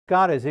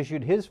Gov.Scott has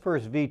issued his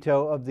first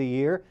veto of the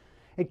year.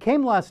 It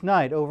came last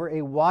night over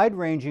a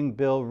wide-ranging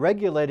bill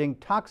regulating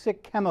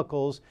toxic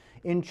chemicals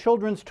in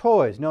children's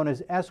toys, known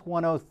as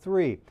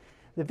S.103.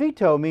 The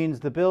veto means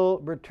the bill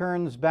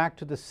returns back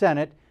to the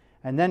Senate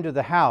and then to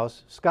the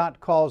House. Scott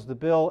calls the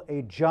bill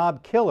a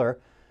job killer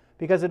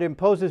because it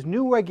imposes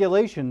new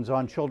regulations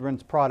on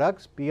children's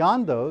products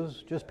beyond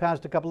those just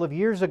passed a couple of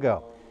years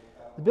ago.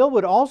 The bill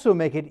would also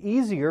make it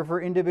easier for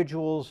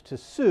individuals to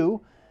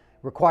sue,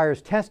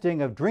 requires testing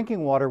of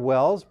drinking water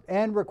wells,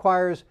 and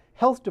requires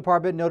health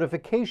department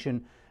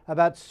notification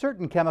about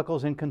certain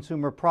chemicals in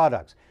consumer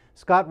products.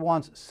 Scott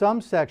wants some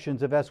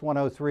sections of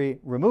S.103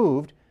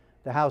 removed.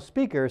 The House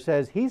Speaker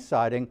says he's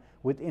siding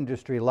with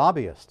industry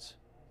lobbyists.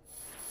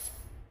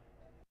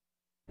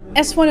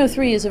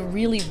 S.103 is a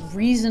really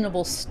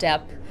reasonable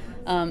step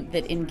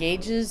that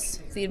engages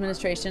the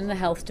administration and the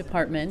health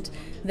department,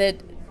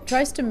 that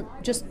tries to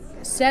just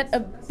set a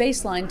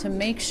baseline to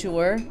make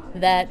sure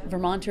that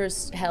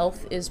Vermonters'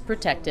 health is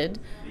protected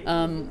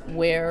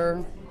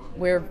where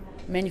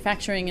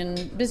manufacturing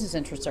and business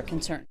interests are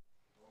concerned.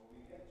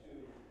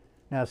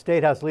 Now,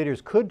 State House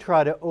leaders could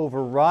try to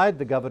override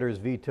the governor's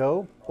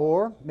veto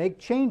or make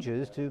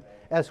changes to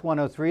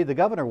S.103 the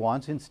governor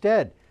wants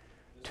instead.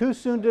 Too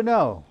soon to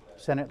know,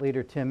 Senate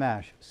Leader Tim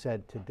Ashe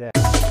said today.